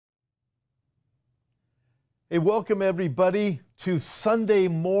Hey, welcome everybody to Sunday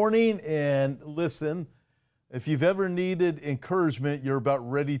morning. And listen, if you've ever needed encouragement, you're about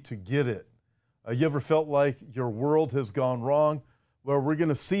ready to get it. You ever felt like your world has gone wrong? Well, we're going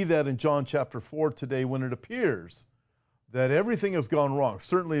to see that in John chapter 4 today when it appears that everything has gone wrong.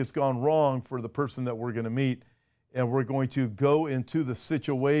 Certainly it's gone wrong for the person that we're going to meet. And we're going to go into the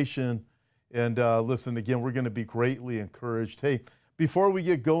situation. And listen, again, we're going to be greatly encouraged. Hey, before we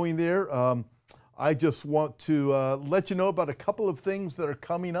get going there, I just want to let you know about a couple of things that are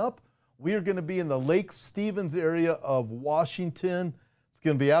coming up. We are going to be in the Lake Stevens area of Washington. It's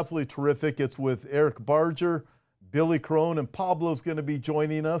going to be absolutely terrific. It's with Eric Barger, Billy Crone, and Pablo's going to be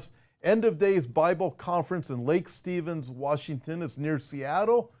joining us. End of Days Bible Conference in Lake Stevens, Washington. It's near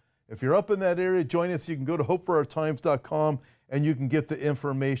Seattle. If you're up in that area, join us. You can go to hopeforourtimes.com and you can get the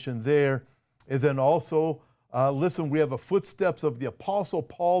information there. And then also, listen, we have a Footsteps of the Apostle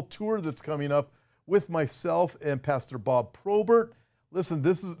Paul tour that's coming up with myself and Pastor Bob Probert. Listen,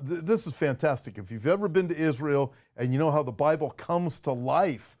 this is fantastic. If you've ever been to Israel and you know how the Bible comes to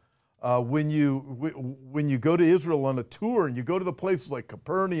life when you go to Israel on a tour and you go to the places like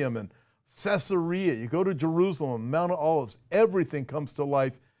Capernaum and Caesarea, you go to Jerusalem, Mount Olives, everything comes to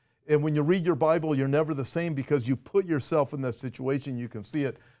life. And when you read your Bible, you're never the same because you put yourself in that situation. You can see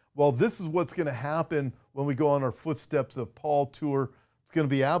it. Well, this is what's going to happen when we go on our Footsteps of Paul tour. It's going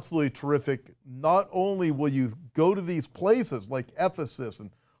to be absolutely terrific. Not only will you go to these places like Ephesus and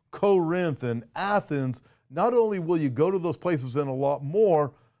Corinth and Athens, not only will you go to those places and a lot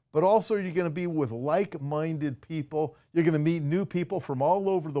more, but also you're going to be with like-minded people. You're going to meet new people from all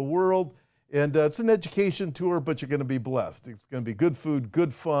over the world. And it's an education tour, but you're going to be blessed. It's going to be good food,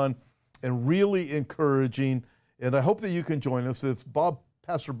 good fun, and really encouraging. And I hope that you can join us. It's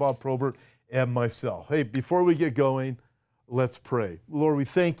Pastor Bob Probert and myself. Hey, before we get going, let's pray. Lord, we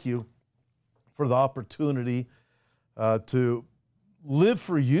thank you for the opportunity to live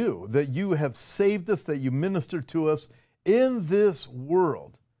for you, that you have saved us, that you ministered to us in this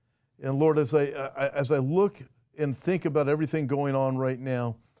world. And Lord, as I look and think about everything going on right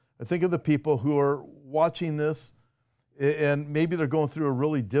now, I think of the people who are watching this and maybe they're going through a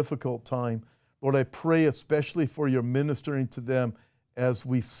really difficult time. Lord, I pray especially for your ministering to them as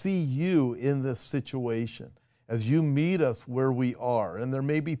we see you in this situation, as you meet us where we are. And there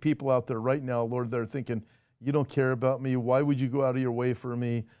may be people out there right now, Lord, that are thinking, you don't care about me. Why would you go out of your way for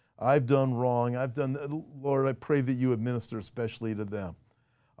me? I've done wrong. Lord, I pray that you would minister especially to them.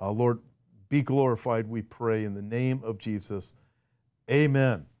 Lord, be glorified, we pray, in the name of Jesus.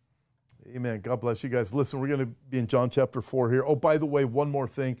 Amen. Amen. God bless you guys. Listen, we're going to be in John chapter 4 here. Oh, by the way, one more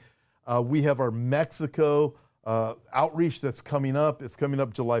thing. We have our Mexico outreach that's coming up. It's coming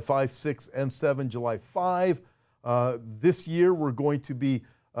up July 5, 6, and 7, July 5. This year, we're going to be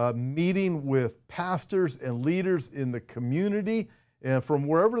meeting with pastors and leaders in the community and from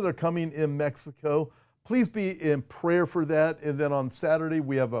wherever they're coming in Mexico. Please be in prayer for that. And then on Saturday,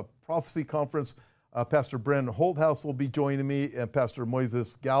 we have a prophecy conference. Pastor Brandon Holthouse will be joining me and Pastor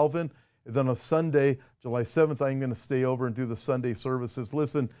Moises Galvin. And then on Sunday, July 7th, I'm going to stay over and do the Sunday services.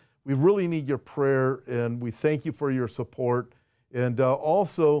 Listen, we really need your prayer, and we thank you for your support. And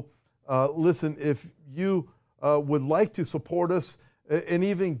also, listen, if you would like to support us and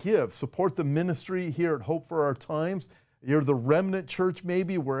even support the ministry here at Hope for Our Times. You're the remnant church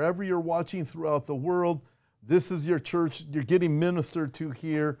maybe, wherever you're watching throughout the world. This is your church. You're getting ministered to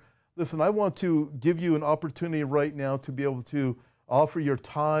here. Listen, I want to give you an opportunity right now to be able to offer your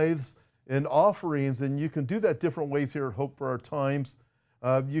tithes and offerings, and you can do that different ways here at Hope for Our Times.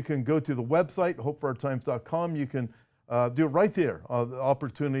 You can go to the website, hopeforourtimes.com. You can do it right there, the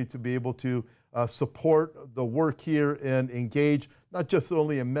opportunity to be able to support the work here and engage, not just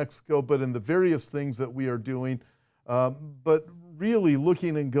only in Mexico, but in the various things that we are doing. But really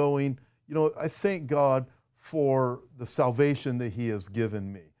looking and going, I thank God for the salvation that he has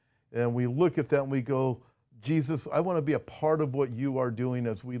given me. And we look at that and we go, Jesus, I want to be a part of what you are doing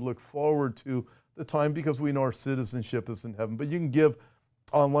as we look forward to the time, because we know our citizenship is in heaven. But you can give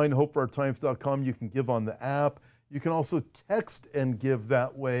online, hopeforourtimes.com. You can give on the app. You can also text and give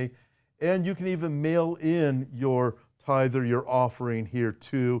that way. And you can even mail in your tithe or your offering here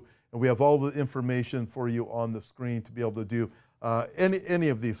too. And we have all the information for you on the screen to be able to do any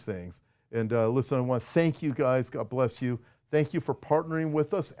of these things. And listen, I want to thank you guys. God bless you. Thank you for partnering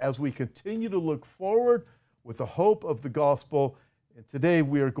with us as we continue to look forward with the hope of the gospel. And today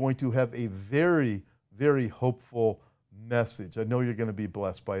we are going to have a very, very hopeful message. I know you're going to be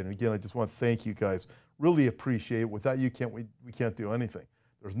blessed by it. And again, I just want to thank you guys. Really appreciate it. Without you, we can't do anything.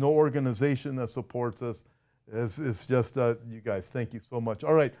 There's no organization that supports us. It's just you guys. Thank you so much.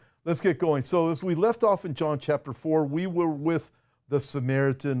 All right, let's get going. So as we left off in John chapter 4, we were with the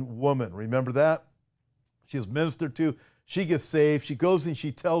Samaritan woman. Remember that? She is ministered to. She gets saved. She goes and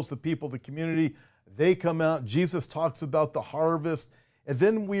she tells the people, the community, they come out. Jesus talks about the harvest. And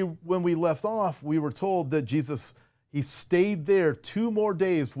then when we left off, we were told that Jesus, he stayed there 2 more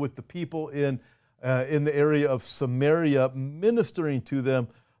days with the people in the area of Samaria, ministering to them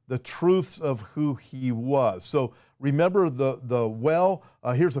the truths of who he was. So remember the well.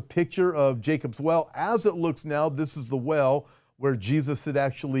 Here's a picture of Jacob's well. As it looks now, this is the well where Jesus had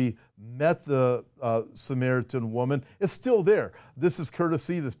actually met the Samaritan woman. It's still there. This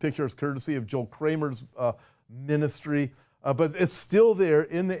picture is courtesy of Joel Kramer's ministry, but it's still there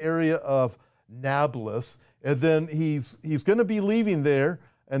in the area of Nablus. And then he's going to be leaving there,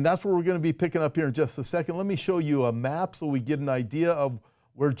 and that's where we're going to be picking up here in just a second. Let me show you a map so we get an idea of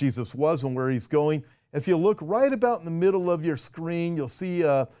where Jesus was and where he's going. If you look right about in the middle of your screen, you'll see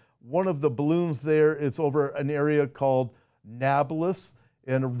one of the balloons there. It's over an area called Nablus,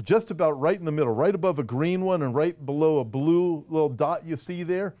 and just about right in the middle, right above a green one and right below a blue little dot you see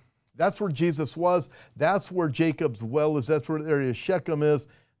there, that's where Jesus was. That's where Jacob's well is. That's where the area of Shechem is.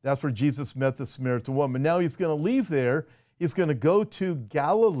 That's where Jesus met the Samaritan woman. Now he's going to leave there. He's going to go to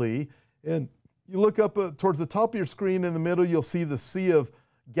Galilee, and you look up towards the top of your screen in the middle, you'll see the Sea of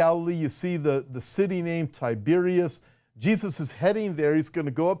Galilee. You see the city named Tiberias. Jesus is heading there. He's going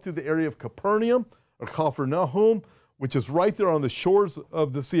to go up to the area of Capernaum or Capharnaum, which is right there on the shores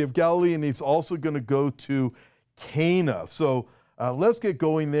of the Sea of Galilee, and he's also going to go to Cana. So let's get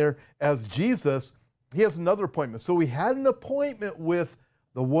going there. As Jesus, he has another appointment. So he had an appointment with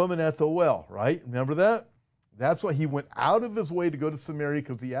the woman at the well, right? Remember that? That's why he went out of his way to go to Samaria,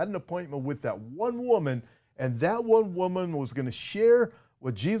 because he had an appointment with that one woman, and that one woman was going to share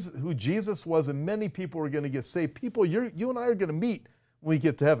who Jesus was, and many people were going to get saved. People, you and I are going to meet when we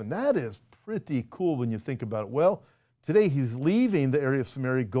get to heaven. That is pretty cool when you think about it. Well, today he's leaving the area of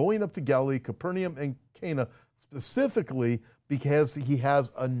Samaria, going up to Galilee, Capernaum, and Cana, specifically because he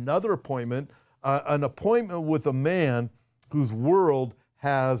has another appointment, an appointment with a man whose world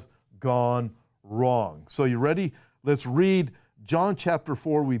has gone wrong. So you ready? Let's read John chapter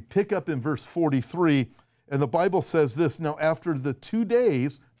 4. We pick up in verse 43, and the Bible says this: Now after the 2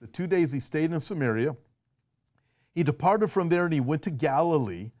 days he stayed in Samaria, he departed from there and he went to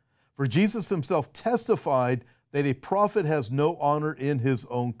Galilee, for Jesus himself testified that a prophet has no honor in his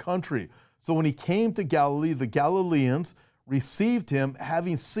own country. So when he came to Galilee, the Galileans received him,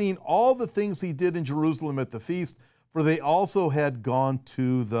 having seen all the things he did in Jerusalem at the feast, for they also had gone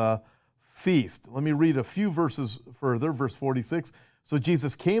to the feast. Let me read a few verses further, verse 46. So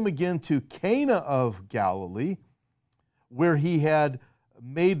Jesus came again to Cana of Galilee, where he had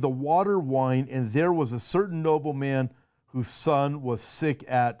made the water wine, and there was a certain nobleman whose son was sick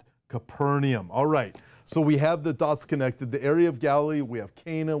at Capernaum. All right, so we have the dots connected. The area of Galilee, we have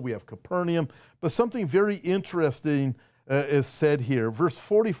Cana, we have Capernaum, but something very interesting is said here. Verse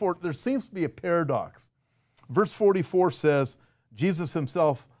 44, there seems to be a paradox. Verse 44 says, Jesus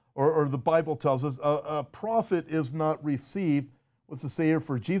himself, or the Bible tells us, a prophet is not received. What's it say here?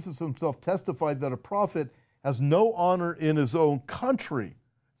 For Jesus himself testified that a prophet has no honor in his own country.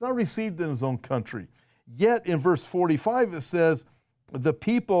 It's not received in his own country. Yet in verse 45 it says, the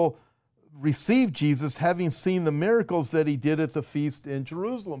people received Jesus having seen the miracles that he did at the feast in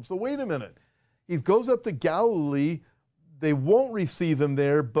Jerusalem. So wait a minute. He goes up to Galilee. They won't receive him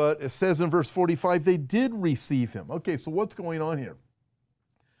there, but it says in verse 45, they did receive him. Okay, so what's going on here?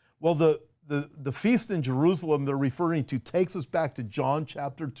 Well, the feast in Jerusalem they're referring to takes us back to John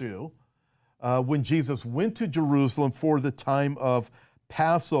chapter 2, when Jesus went to Jerusalem for the time of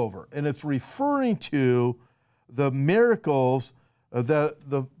Passover. And it's referring to the miracles that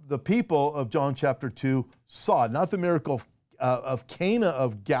the people of John chapter 2 saw. Not the miracle of Cana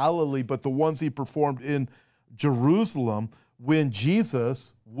of Galilee, but the ones he performed in Jerusalem when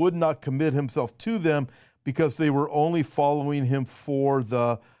Jesus would not commit himself to them because they were only following him for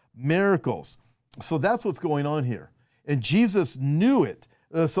the miracles. So that's what's going on here. And Jesus knew it.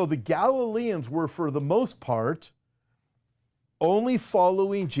 So the Galileans were, for the most part, only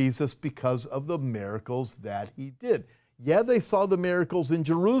following Jesus because of the miracles that he did. Yeah, they saw the miracles in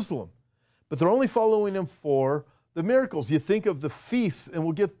Jerusalem, but they're only following him for the miracles. You think of the feasts, and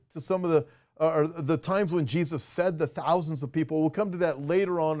we'll get to some of the times when Jesus fed the thousands of people. We'll come to that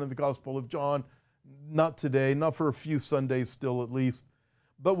later on in the Gospel of John. Not today, not for a few Sundays still at least.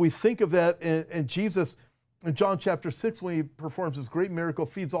 But we think of that, and Jesus, in John chapter 6, when he performs this great miracle,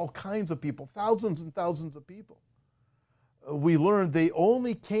 feeds all kinds of people, thousands and thousands of people. We learned they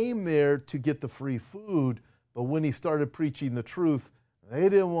only came there to get the free food, but when he started preaching the truth, They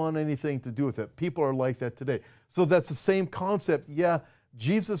didn't want anything to do with it. People are like that today. So that's the same concept. Yeah,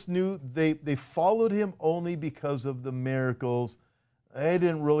 Jesus knew they followed him only because of the miracles. They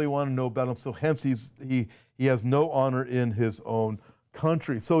didn't really want to know about him, so hence he has no honor in his own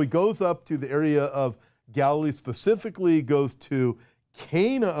country. So he goes up to the area of Galilee, specifically goes to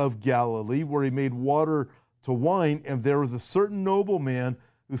Cana of Galilee, where he made water to wine, and there was a certain nobleman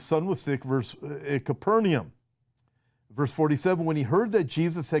whose son was sick, at Capernaum. Verse 47, when he heard that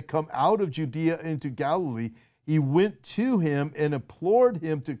Jesus had come out of Judea into Galilee, he went to him and implored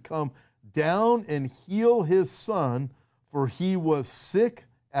him to come down and heal his son, for he was sick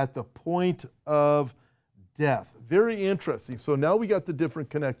at the point of death. Very interesting. So now we got the different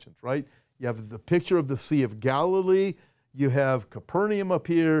connections, right? You have the picture of the Sea of Galilee. You have Capernaum up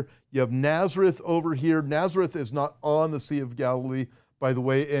here. You have Nazareth over here. Nazareth is not on the Sea of Galilee, by the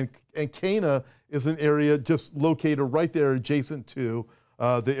way, and Cana is an area just located right there adjacent to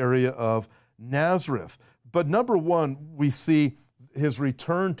the area of Nazareth. But number one, we see his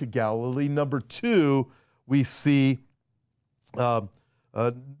return to Galilee. Number two, we see the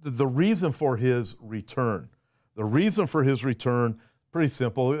reason for his return. The reason for his return, pretty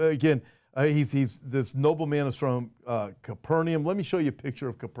simple. Again, this nobleman is from Capernaum. Let me show you a picture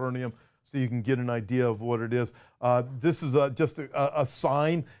of Capernaum so you can get an idea of what it is. This is just a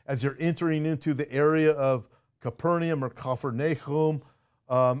sign as you're entering into the area of Capernaum or Capharnaum.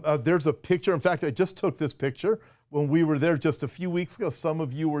 There's a picture. In fact, I just took this picture when we were there just a few weeks ago. Some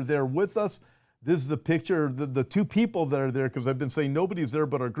of you were there with us. This is the picture, the two people that are there, because I've been saying nobody's there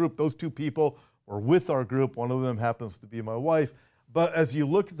but our group. Those two people were with our group. One of them happens to be my wife. But as you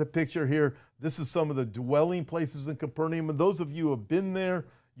look at the picture here, this is some of the dwelling places in Capernaum. And those of you who have been there,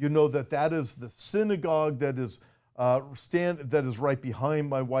 you know that that is the synagogue that is right behind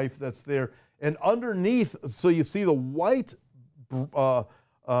my wife that's there. And underneath, so you see the white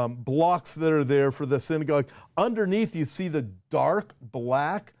blocks that are there for the synagogue. Underneath, you see the dark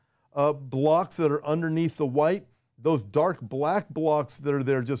black blocks that are underneath the white. Those dark black blocks that are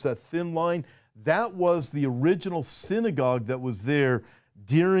there, just that thin line, that was the original synagogue that was there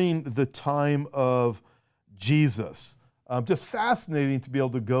during the time of Jesus. Just fascinating to be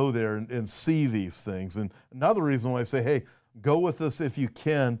able to go there and see these things. And another reason why I say, hey, go with us if you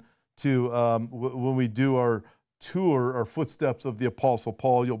can to when we do our tour, our footsteps of the Apostle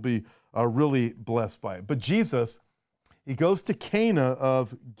Paul. You'll be really blessed by it. But Jesus, he goes to Cana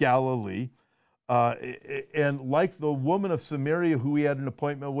of Galilee, and like the woman of Samaria who he had an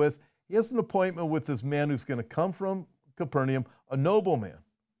appointment with, he has an appointment with this man who's going to come from Capernaum, a nobleman,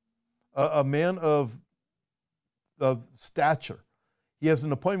 a man of stature. He has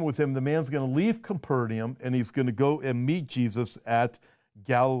an appointment with him. The man's going to leave Capernaum, and he's going to go and meet Jesus at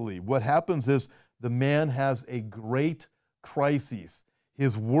Galilee. What happens is the man has a great crisis.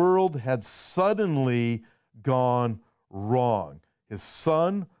 His world had suddenly gone wrong. His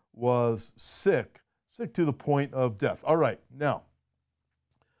son was sick to the point of death. All right, now,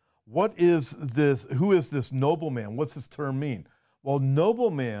 what is this? Who is this nobleman? What's this term mean? Well,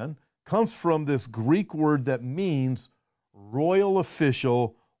 nobleman comes from this Greek word that means royal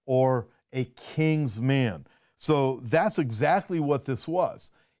official or a king's man. So that's exactly what this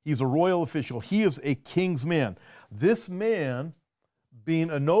was. He's a royal official. He is a king's man. This man, being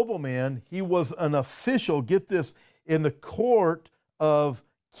a nobleman, he was an official, get this, in the court of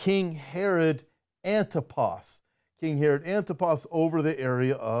King Herod Antipas. King Herod Antipas over the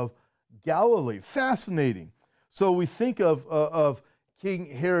area of Galilee. Fascinating. So we think of King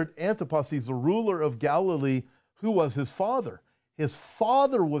Herod Antipas. He's the ruler of Galilee. Who was his father? His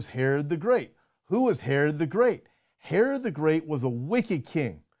father was Herod the Great. Who was Herod the Great? Herod the Great was a wicked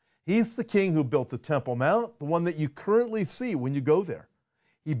king. He's the king who built the Temple Mount, the one that you currently see when you go there.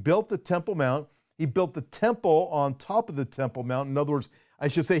 He built the Temple Mount. He built the temple on top of the Temple Mount. In other words, I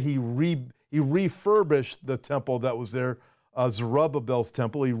should say he refurbished the temple that was there, Zerubbabel's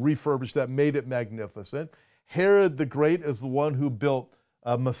temple. He refurbished that, made it magnificent. Herod the Great is the one who built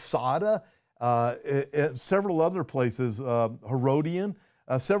Masada, and several other places, Herodian,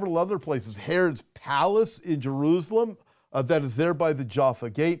 several other places. Herod's palace in Jerusalem that is there by the Jaffa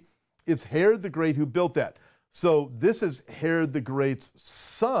Gate. It's Herod the Great who built that. So this is Herod the Great's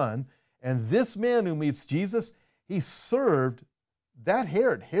son, and this man who meets Jesus, he served that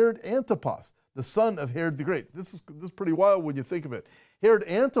Herod Antipas, the son of Herod the Great. This is pretty wild when you think of it. Herod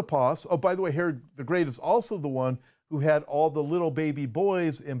Antipas, oh, by the way, Herod the Great is also the one who had all the little baby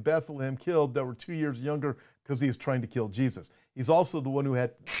boys in Bethlehem killed that were 2 years younger because he was trying to kill Jesus. He's also the one who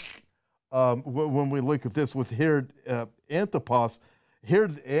had, when we look at this with Herod Antipas,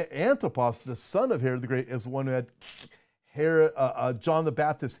 Herod Antipas, the son of Herod the Great, is the one who had John the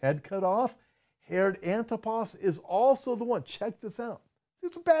Baptist's head cut off. Herod Antipas is also the one. Check this out.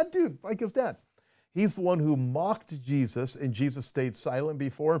 He's a bad dude, like his dad. He's the one who mocked Jesus, and Jesus stayed silent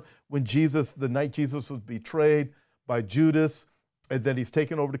before him. When the night Jesus was betrayed by Judas, and then he's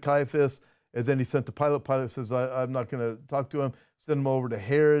taken over to Caiaphas, and then he's sent to Pilate. Pilate says, I'm not going to talk to him. Send him over to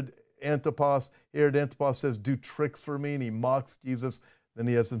Herod Antipas. Herod Antipas says, do tricks for me, and he mocks Jesus. Then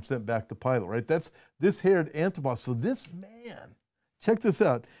he has him sent back to Pilate, right? That's this Herod Antipas. So this man, check this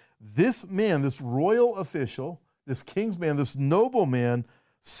out. This man, this royal official, this king's man, this nobleman,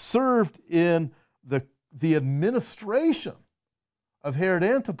 served in the administration of Herod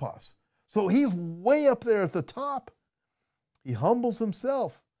Antipas. So he's way up there at the top. He humbles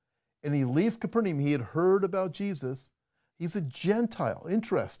himself and he leaves Capernaum. He had heard about Jesus. He's a Gentile.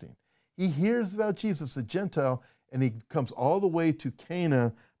 Interesting. He hears about Jesus, a Gentile, and he comes all the way to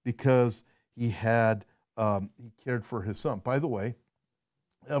Cana because he cared for his son. By the way,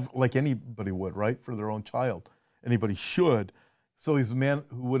 like anybody would, right? For their own child. Anybody should. So he's a man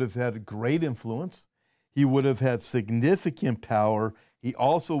who would have had great influence. He would have had significant power. He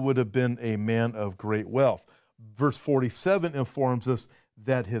also would have been a man of great wealth. Verse 47 informs us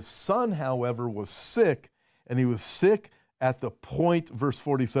that his son, however, was sick, and he was sick at the point, verse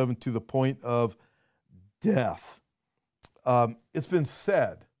 47, to the point of death. It's been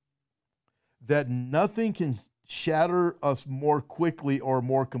said that nothing can shatter us more quickly or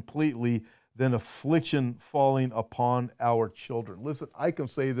more completely than affliction falling upon our children. Listen, I can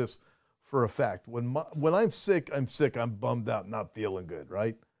say this for a fact. When I'm sick, I'm bummed out, not feeling good,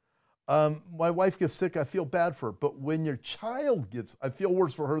 right? My wife gets sick, I feel bad for her. But when your child I feel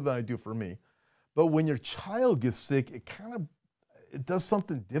worse for her than I do for me. But when your child gets sick, it does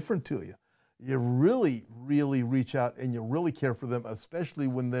something different to you. You really, really reach out and you really care for them, especially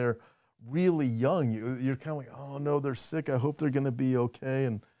when they're really young. You're kind of like, oh no, they're sick. I hope they're going to be okay.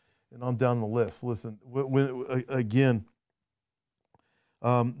 And on down the list. Listen, again,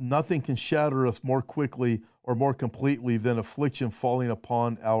 nothing can shatter us more quickly or more completely than affliction falling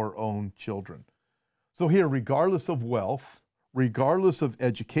upon our own children. So here, regardless of wealth, regardless of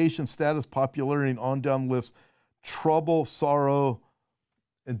education, status, popularity, and on down the list, trouble, sorrow,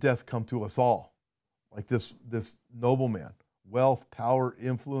 and death come to us all. Like this nobleman. Wealth, power,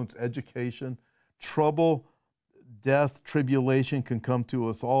 influence, education, trouble, death, tribulation can come to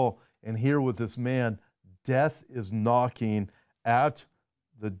us all. And here with this man, death is knocking at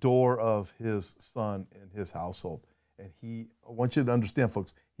the door of his son and his household. And I want you to understand,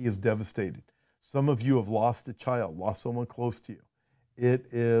 folks, he is devastated. Some of you have lost a child, lost someone close to you. It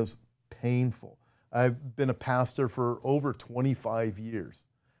is painful. I've been a pastor for over 25 years,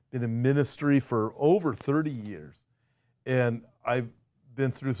 been in ministry for over 30 years. And I've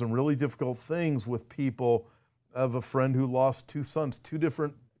been through some really difficult things with people. I have a friend who lost two sons, two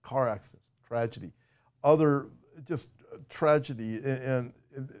different car accidents, tragedy. Other just tragedy and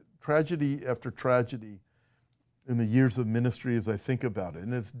tragedy after tragedy in the years of ministry as I think about it.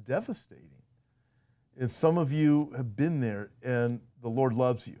 And it's devastating. And some of you have been there, and the Lord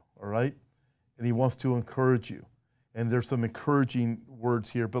loves you, all right? And he wants to encourage you. And there's some encouraging words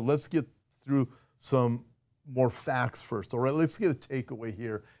here, but let's get through some more facts first, all right? Let's get a takeaway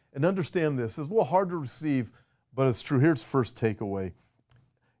here. And understand this. It's a little hard to receive, but it's true. Here's first takeaway.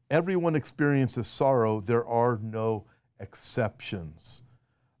 Everyone experiences sorrow. There are no exceptions.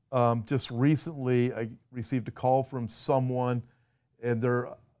 Just recently, I received a call from someone, and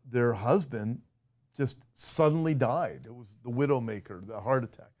their husband just suddenly died. It was the widowmaker, the heart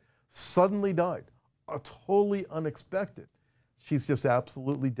attack. Suddenly died. Totally unexpected. She's just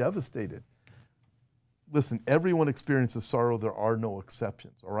absolutely devastated. Listen, everyone experiences sorrow. There are no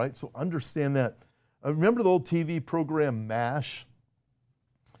exceptions, all right? So understand that. Remember the old TV program MASH?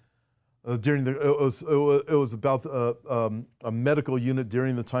 It was about a medical unit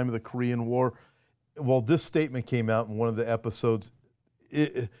during the time of the Korean War. Well, this statement came out in one of the episodes.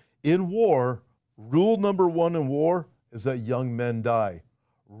 In war, rule number one in war is that young men die.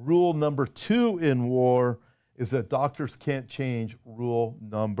 Rule number two in war is that doctors can't change rule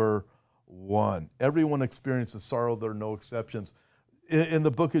number one. Everyone experiences sorrow. There are no exceptions. In the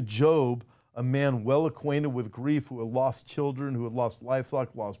book of Job, a man well acquainted with grief, who had lost children, who had lost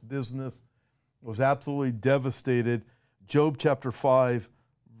livestock, lost business, was absolutely devastated. Job chapter 5,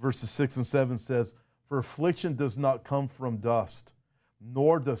 verses 6 and 7 says, "For affliction does not come from dust,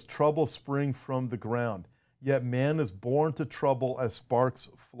 nor does trouble spring from the ground. Yet man is born to trouble as sparks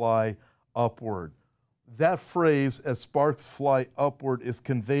fly upward." That phrase, "as sparks fly upward," is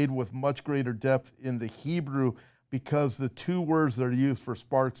conveyed with much greater depth in the Hebrew because the two words that are used for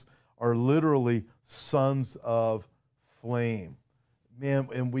sparks are literally sons of flame. Man,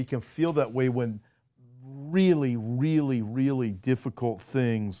 and we can feel that way when really, really, really difficult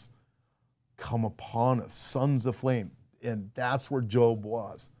things come upon us, sons of flame. And that's where Job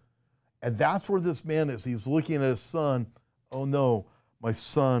was. And that's where this man is. He's looking at his son. Oh no, my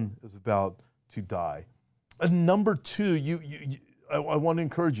son is about to die. And number two, I want to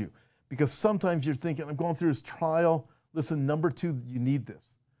encourage you, because sometimes you're thinking, I'm going through this trial. Listen, number two, you need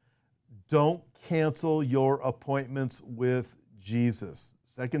this. Don't cancel your appointments with Jesus.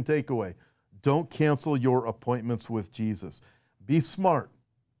 Second takeaway, don't cancel your appointments with Jesus. Be smart,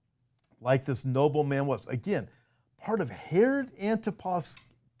 like this nobleman was. Again, part of Herod Antipas'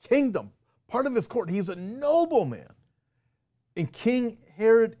 kingdom, part of his court. He's a nobleman in King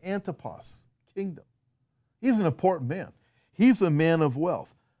Herod Antipas' kingdom. He's an important man. He's a man of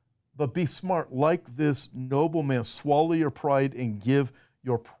wealth. But be smart, like this nobleman. Swallow your pride and give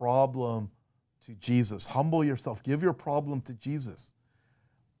your problem to Jesus. Humble yourself. Give your problem to Jesus.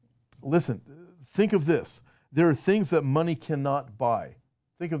 Listen, think of this. There are things that money cannot buy.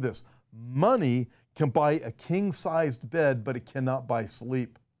 Think of this. Money can buy a king-sized bed, but it cannot buy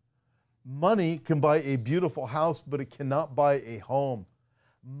sleep. Money can buy a beautiful house, but it cannot buy a home.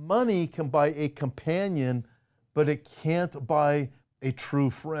 Money can buy a companion, but it can't buy a true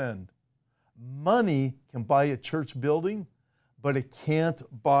friend. Money can buy a church building, but it can't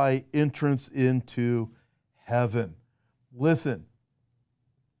buy entrance into heaven. Listen,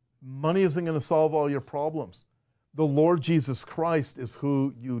 money isn't going to solve all your problems. The Lord Jesus Christ is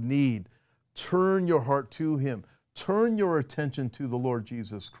who you need. Turn your heart to Him. Turn your attention to the Lord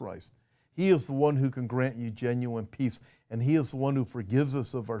Jesus Christ. He is the one who can grant you genuine peace, and He is the one who forgives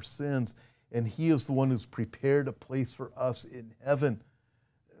us of our sins, and He is the one who's prepared a place for us in heaven.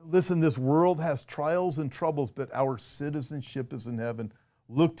 Listen, this world has trials and troubles, but our citizenship is in heaven.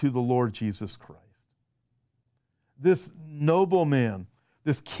 Look to the Lord Jesus Christ. This nobleman,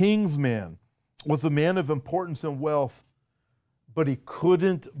 this king's man, was a man of importance and wealth, but he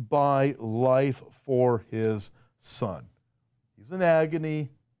couldn't buy life for his son. He's in agony.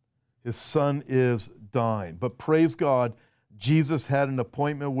 His son is dying. But praise God, Jesus had an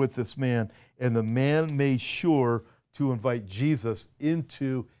appointment with this man, and the man made sure to invite Jesus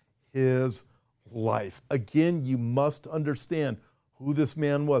into his life. Again, you must understand who this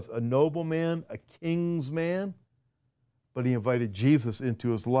man was. A nobleman, a king's man, but he invited Jesus into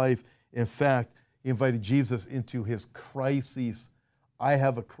his life. In fact, he invited Jesus into his crises. I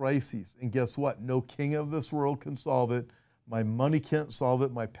have a crisis, and guess what? No king of this world can solve it. My money can't solve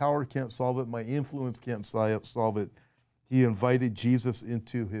it. My power can't solve it. My influence can't solve it. He invited Jesus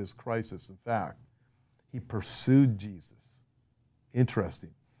into his crisis. In fact, he pursued Jesus. Interesting.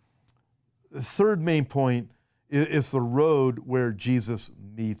 The third main point is the road where Jesus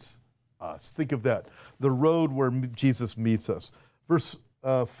meets us. Think of that. The road where Jesus meets us. Verse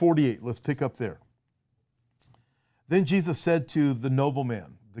 48, let's pick up there. Then Jesus said to the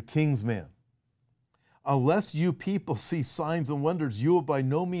nobleman, the king's man, unless you people see signs and wonders, you will by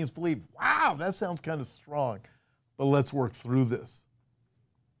no means believe. Wow, that sounds kind of strong, but let's work through this.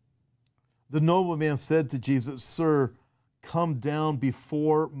 The nobleman said to Jesus, Sir, come down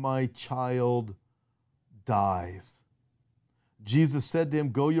before my child dies. Jesus said to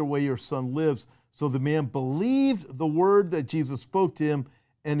him, Go your way, your son lives. So the man believed the word that Jesus spoke to him,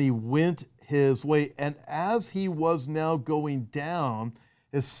 and he went his way. And as he was now going down,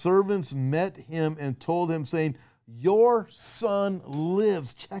 his servants met him and told him, saying, Your son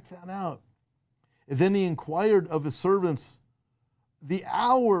lives. Check that out. And then he inquired of his servants the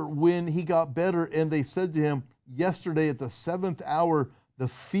hour when he got better, and they said to him, Yesterday at the 7th hour, the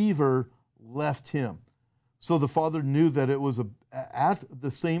fever left him. So the father knew that it was at the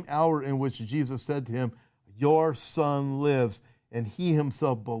same hour in which Jesus said to him, Your son lives. And he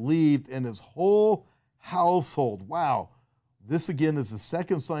himself believed, and his whole household. Wow. This again is the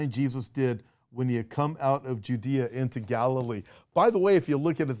second sign Jesus did when he had come out of Judea into Galilee. By the way, if you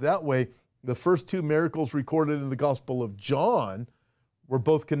look at it that way, the first two miracles recorded in the Gospel of John were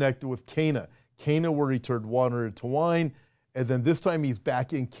both connected with Cana. Cana, where he turned water into wine, and then this time he's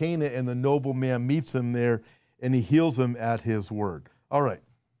back in Cana, and the nobleman meets him there, and he heals him at his word. All right.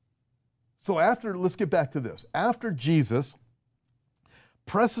 So let's get back to this. After Jesus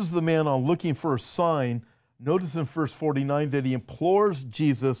presses the man on looking for a sign, notice in verse 49 that he implores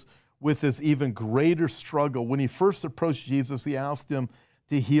Jesus with his even greater struggle. When he first approached Jesus, he asked him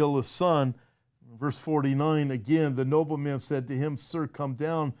to heal his son. Verse 49, again, the nobleman said to him, Sir, come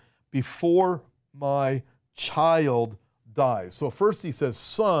down before my child dies. So first he says,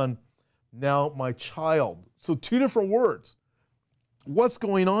 son, now my child. So two different words. What's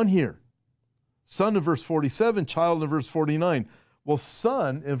going on here? Son in verse 47, child in verse 49. Well,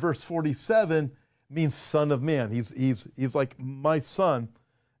 son in verse 47 means son of man. He's like, my son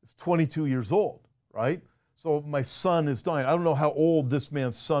is 22 years old, right? So my son is dying. I don't know how old this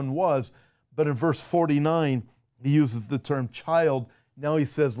man's son was, but in verse 49, he uses the term child. Now he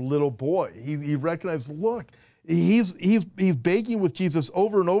says little boy. He recognizes, look, he's begging with Jesus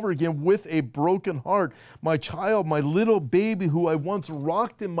over and over again with a broken heart. My child, my little baby who I once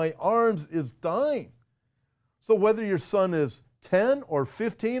rocked in my arms is dying. So whether your son is 10 or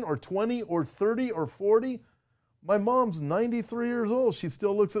 15 or 20 or 30 or 40, my mom's 93 years old. She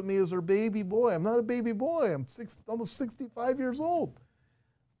still looks at me as her baby boy. I'm not a baby boy. I'm almost 65 years old.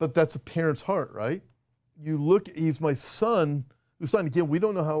 But that's a parent's heart, right? You look, he's my son. Who's son, again, we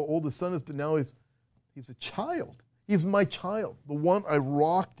don't know how old the son is, but now he's a child. He's my child, the one I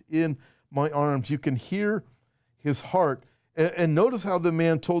rocked in my arms. You can hear his heart. And notice how the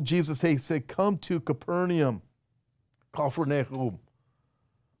man told Jesus, hey, he said, come to Capernaum. Come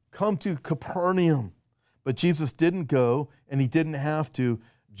to Capernaum. But Jesus didn't go, and he didn't have to.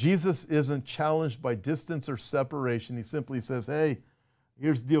 Jesus isn't challenged by distance or separation. He simply says, hey,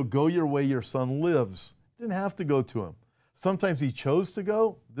 here's the deal. Go your way, your son lives. Didn't have to go to him. Sometimes he chose to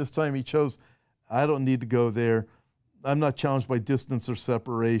go. This time he chose, I don't need to go there. I'm not challenged by distance or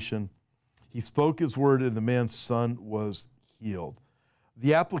separation. He spoke his word, and the man's son was healed.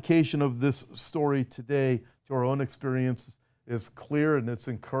 The application of this story today to our own experience is clear and it's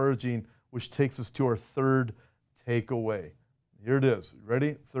encouraging, which takes us to our third takeaway. Here it is.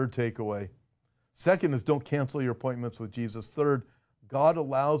 Ready? Third takeaway. Second is don't cancel your appointments with Jesus. Third, God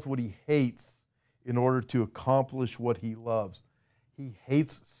allows what he hates in order to accomplish what he loves. He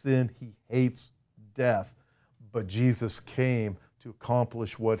hates sin. He hates death. But Jesus came to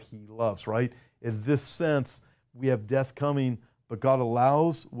accomplish what he loves, right? In this sense, we have death coming, but God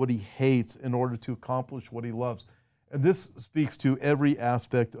allows what he hates in order to accomplish what he loves. And this speaks to every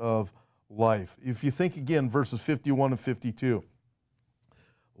aspect of life. If you think again, verses 51 and 52,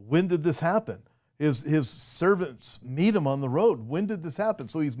 when did this happen? His servants meet him on the road. When did this happen?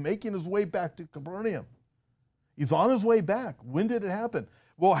 So he's making his way back to Capernaum. He's on his way back. When did it happen?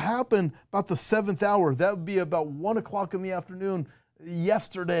 Well, it happened about the 7th hour. That would be about 1 o'clock in the afternoon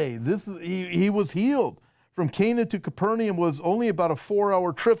yesterday. He was healed. From Cana to Capernaum was only about a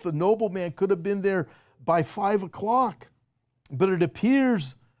 4-hour trip. The nobleman could have been there by 5 o'clock. But it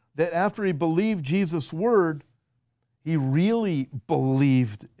appears that after he believed Jesus' word, he really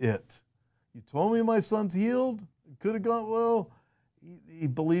believed it. You told me my son's healed? It could have gone, well, he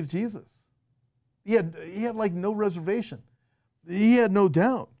believed Jesus. He had like no reservation. He had no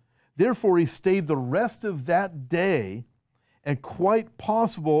doubt. Therefore, he stayed the rest of that day, and quite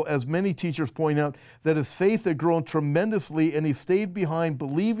possible, as many teachers point out, that his faith had grown tremendously, and he stayed behind,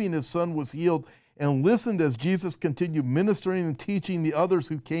 believing his son was healed, and listened as Jesus continued ministering and teaching the others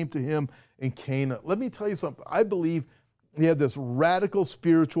who came to him in Cana. Let me tell you something. I believe he had this radical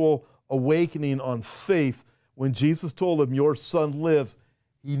spiritual awakening on faith when Jesus told him, your son lives.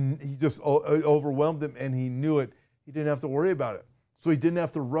 He just overwhelmed him, and he knew it. He didn't have to worry about it. So he didn't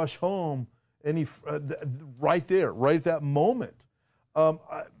have to rush home right there, right at that moment.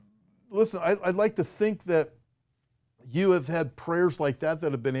 Listen, I'd like to think that you have had prayers like that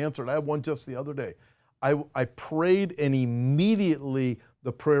have been answered. I had one just the other day. I prayed, and immediately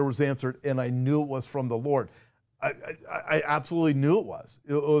the prayer was answered, and I knew it was from the Lord. I absolutely knew it was.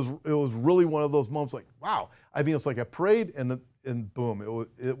 It was really one of those moments like, wow. I mean, it's like I prayed, and boom,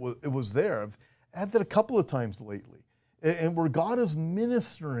 it was there. I've had that a couple of times lately, and where God is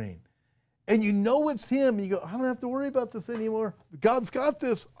ministering, and you know it's him. You go, I don't have to worry about this anymore. God's got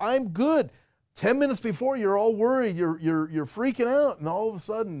this. I'm good. 10 minutes before, you're all worried. You're freaking out, and all of a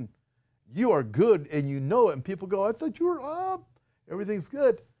sudden, you are good, and you know it. And people go, I thought you were up. Everything's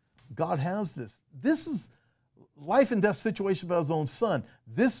good. God has this. This is life and death situation about his own son.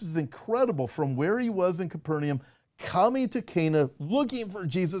 This is incredible. From where he was in Capernaum, coming to Cana, looking for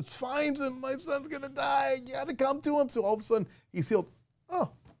Jesus, finds him. My son's going to die. You got to come to him. So all of a sudden, he's healed. Oh,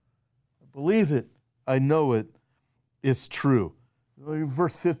 I believe it. I know it. It's true.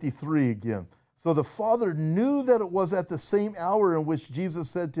 Verse 53 again. So the father knew that it was at the same hour in which Jesus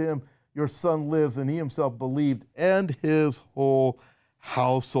said to him, your son lives, and he himself believed, and his whole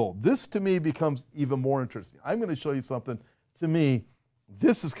household. This to me becomes even more interesting. I'm going to show you something. To me,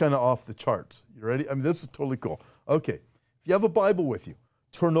 this is kind of off the charts. You ready? I mean, this is totally cool. Okay, if you have a Bible with you,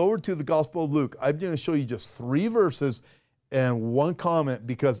 turn over to the Gospel of Luke. I'm going to show you just 3 verses and 1 comment,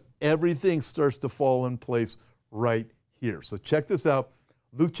 because everything starts to fall in place right here. So check this out.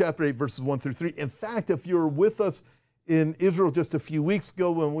 Luke chapter 8, verses 1 through 3. In fact, if you're with us in Israel just a few weeks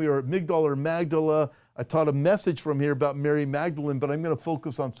ago when we were at Migdal or Magdala. I taught a message from here about Mary Magdalene, but I'm going to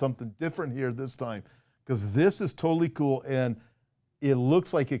focus on something different here this time because this is totally cool and it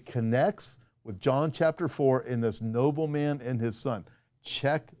looks like it connects with John chapter 4 in this nobleman and his son.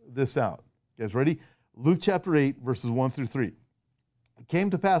 Check this out. You guys ready? Luke chapter 8, verses 1 through 3. It came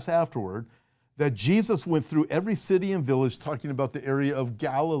to pass afterward that Jesus went through every city and village, talking about the area of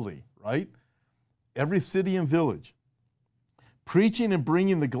Galilee, right? Every city and village, preaching and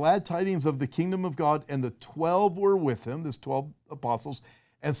bringing the glad tidings of the kingdom of God, and the 12 were with him, this 12 apostles,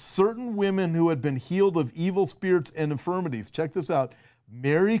 and certain women who had been healed of evil spirits and infirmities. Check this out.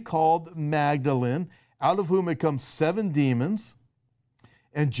 Mary called Magdalene, out of whom had come 7 demons,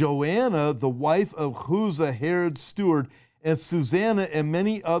 and Joanna, the wife of Chuza, Herod's steward, and Susanna, and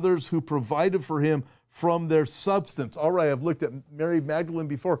many others who provided for him from their substance. All right, I've looked at Mary Magdalene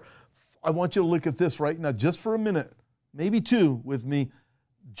before. I want you to look at this right now, just for a minute, maybe 2 with me.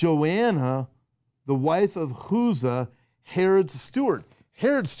 Joanna, the wife of Chuza, Herod's steward.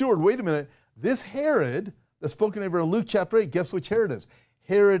 Herod's steward, wait a minute. This Herod that's spoken over in Luke chapter 8, guess which Herod is?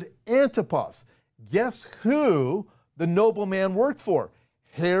 Herod Antipas. Guess who the nobleman worked for?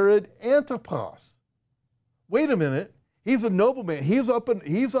 Herod Antipas. Wait a minute. He's a nobleman. He's up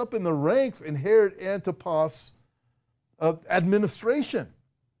in the ranks in Herod Antipas' administration.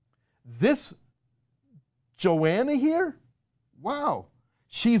 This Joanna here, wow,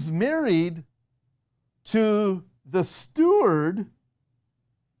 she's married to the steward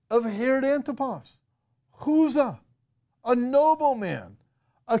of Herod Antipas, Chuza, a nobleman,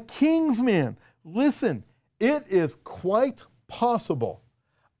 a king's man. Listen, it is quite possible.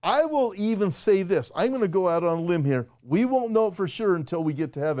 I will even say this. I'm going to go out on a limb here. We won't know it for sure until we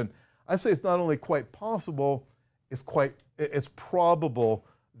get to heaven. I say it's not only quite possible, it's probable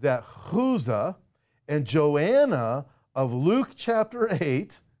that Chuza and Joanna of Luke chapter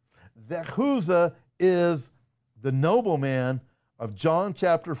 8, that Chuza is the nobleman of John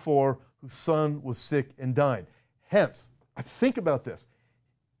chapter 4, whose son was sick and died. Hence, I think about this.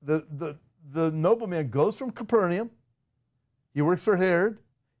 The nobleman goes from Capernaum. He works for Herod.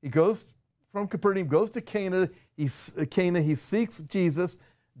 He goes from Capernaum, goes to Cana. He seeks Jesus.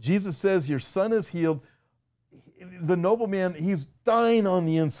 Jesus says, your son is healed. The nobleman, he's dying on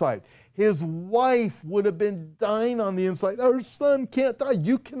the inside. His wife would have been dying on the inside. Our son can't die.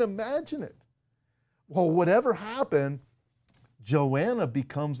 You can imagine it. Well, whatever happened, Joanna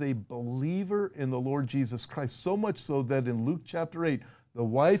becomes a believer in the Lord Jesus Christ, so much so that in Luke chapter 8, the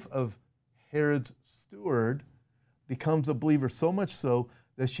wife of Herod's steward becomes a believer, so much so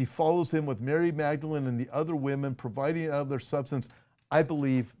that she follows him with Mary Magdalene and the other women, providing out of their substance. I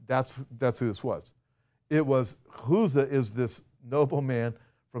believe that's who this was. It was Chuza is this nobleman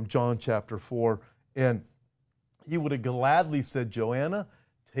from John chapter 4, and he would have gladly said, Joanna,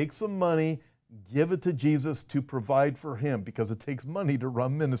 take some money, give it to Jesus to provide for him, because it takes money to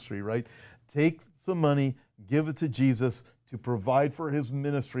run ministry, right? Take some money, give it to Jesus to provide for his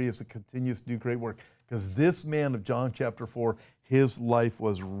ministry as it continues to do great work. Because this man of John chapter 4, his life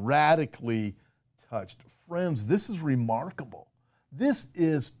was radically touched. Friends, this is remarkable. This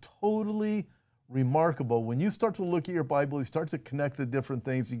is totally remarkable. When you start to look at your Bible, you start to connect the different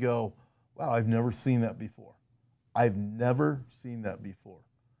things, you go, wow, I've never seen that before. I've never seen that before.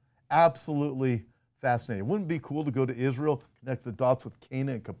 Absolutely fascinating. Wouldn't it be cool to go to Israel, connect the dots with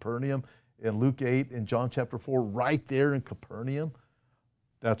Cana and Capernaum in Luke 8 and John chapter 4, right there in Capernaum?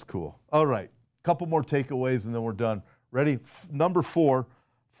 That's cool. All right, a couple more takeaways and then we're done. Ready? Number 4,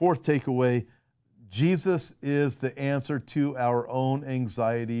 fourth takeaway, Jesus is the answer to our own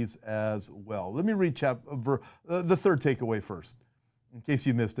anxieties as well. Let me read the third takeaway first, in case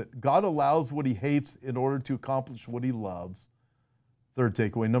you missed it. God allows what he hates in order to accomplish what he loves. Third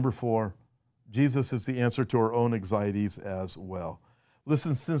takeaway. Number 4, Jesus is the answer to our own anxieties as well.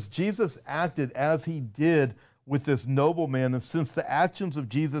 Listen, since Jesus acted as he did with this nobleman, and since the actions of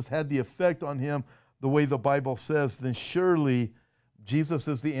Jesus had the effect on him the way the Bible says, then surely Jesus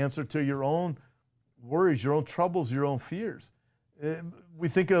is the answer to your own worries, your own troubles, your own fears. We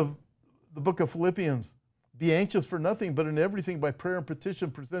think of the book of Philippians. Be anxious for nothing, but in everything by prayer and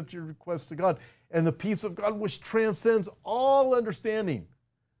petition, present your requests to God. And the peace of God, which transcends all understanding,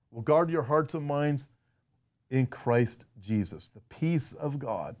 will guard your hearts and minds in Christ Jesus. The peace of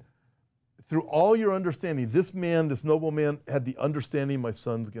God. Through all your understanding, this man, this nobleman, had the understanding my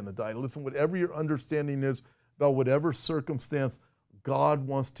son's going to die. Listen, whatever your understanding is about whatever circumstance, God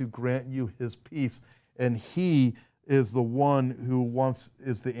wants to grant you his peace. And he is the one who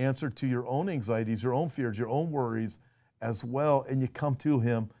is the answer to your own anxieties, your own fears, your own worries as well. And you come to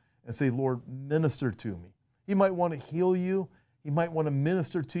him and say, Lord, minister to me. He might want to heal you. He might want to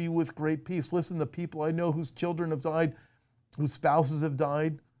minister to you with great peace. Listen, the people I know whose children have died, whose spouses have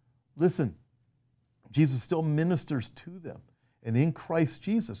died, listen, Jesus still ministers to them. And in Christ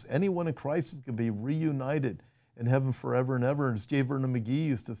Jesus, anyone in Christ is going to be reunited in heaven forever and ever. And as J. Vernon McGee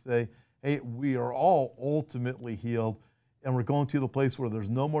used to say, hey, we are all ultimately healed, and we're going to the place where there's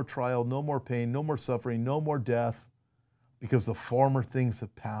no more trial, no more pain, no more suffering, no more death, because the former things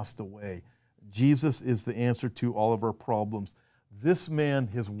have passed away. Jesus is the answer to all of our problems. This man,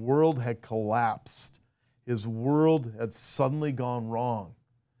 his world had collapsed. His world had suddenly gone wrong.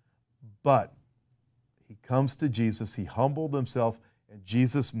 But he comes to Jesus, he humbled himself, and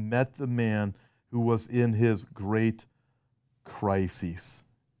Jesus met the man who was in his great crisis.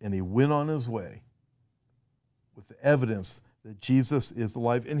 And he went on his way with the evidence that Jesus is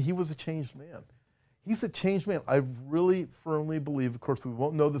alive. And he was a changed man. He's a changed man. I really firmly believe, of course, we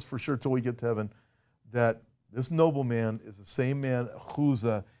won't know this for sure until we get to heaven, that this nobleman is the same man,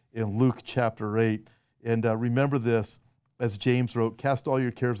 Chuza, in Luke chapter 8. And remember this, as James wrote, cast all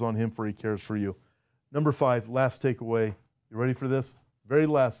your cares on him, for he cares for you. Number 5, last takeaway. You ready for this? Very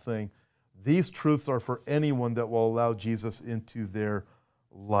last thing. These truths are for anyone that will allow Jesus into their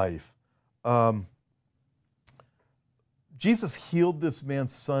life. Jesus healed this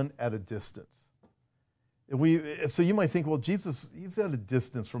man's son at a distance. So you might think, well, Jesus, he's at a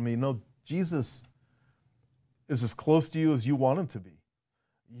distance from me. No, Jesus is as close to you as you want him to be.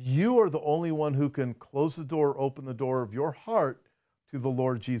 You are the only one who can close the door, open the door of your heart to the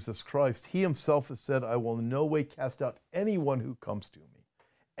Lord Jesus Christ. He himself has said, I will in no way cast out anyone who comes to me.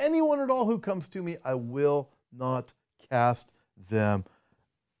 Anyone at all who comes to me, I will not cast them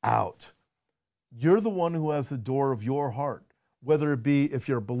out. You're the one who has the door of your heart, whether it be if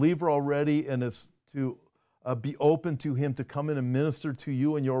you're a believer already and it's to be open to him to come in and minister to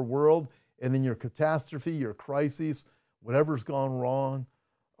you in your world and in your catastrophe, your crises, whatever's gone wrong,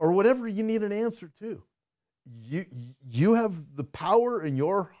 or whatever you need an answer to. You have the power in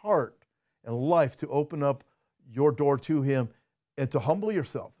your heart and life to open up your door to him and to humble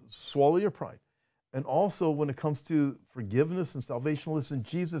yourself, swallow your pride. And also when it comes to forgiveness and salvation, listen,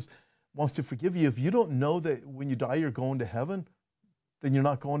 Jesus wants to forgive you. If you don't know that when you die you're going to heaven, then you're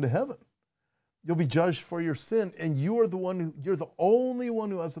not going to heaven. You'll be judged for your sin, and you're the only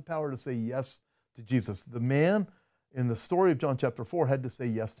one who has the power to say yes to Jesus. The man in the story of John chapter 4 had to say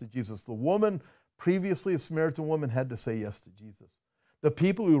yes to Jesus. The woman, previously a Samaritan woman, had to say yes to Jesus. The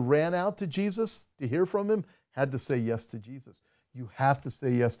people who ran out to Jesus to hear from him had to say yes to Jesus. You have to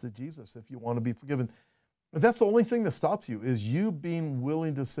say yes to Jesus if you want to be forgiven. But that's the only thing that stops you, is you being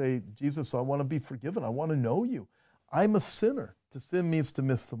willing to say, Jesus, I want to be forgiven. I want to know you. I'm a sinner. To sin means to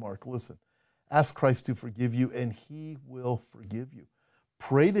miss the mark. Listen, ask Christ to forgive you, and he will forgive you.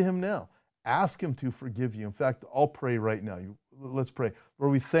 Pray to him now. Ask him to forgive you. In fact, I'll pray right now. Let's pray.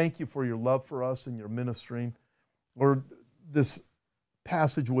 Lord, we thank you for your love for us and your ministering. Lord, this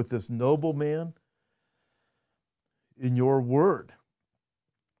passage with this noble man in your word,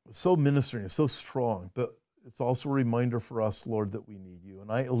 it's so ministering, it's so strong, but it's also a reminder for us, Lord, that we need you.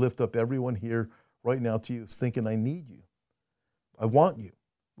 And I lift up everyone here right now to you who's thinking, I need you. I want you.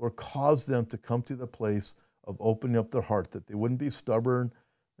 Lord, cause them to come to the place of opening up their heart, that they wouldn't be stubborn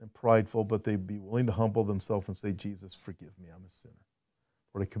and prideful, but they'd be willing to humble themselves and say, Jesus, forgive me, I'm a sinner.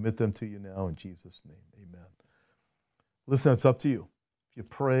 Lord, I commit them to you now in Jesus' name, amen. Listen, it's up to you. If you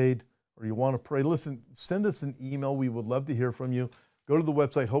prayed or you want to pray, listen, send us an email. We would love to hear from you. Go to the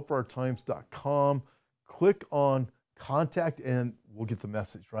website, hopeforourtimes.com, click on contact, and we'll get the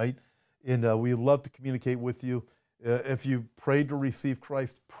message, right? And we'd love to communicate with you. If you prayed to receive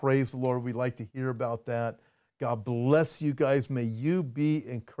Christ, praise the Lord. We'd like to hear about that. God bless you guys. May you be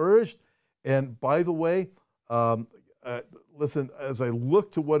encouraged. And by the way, listen, as I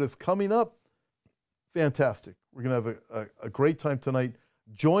look to what is coming up, fantastic. We're going to have a great time tonight.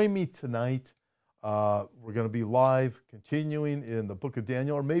 Join me tonight. We're going to be live, continuing in the book of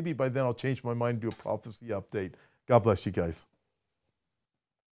Daniel, or maybe by then I'll change my mind and do a prophecy update. God bless you guys.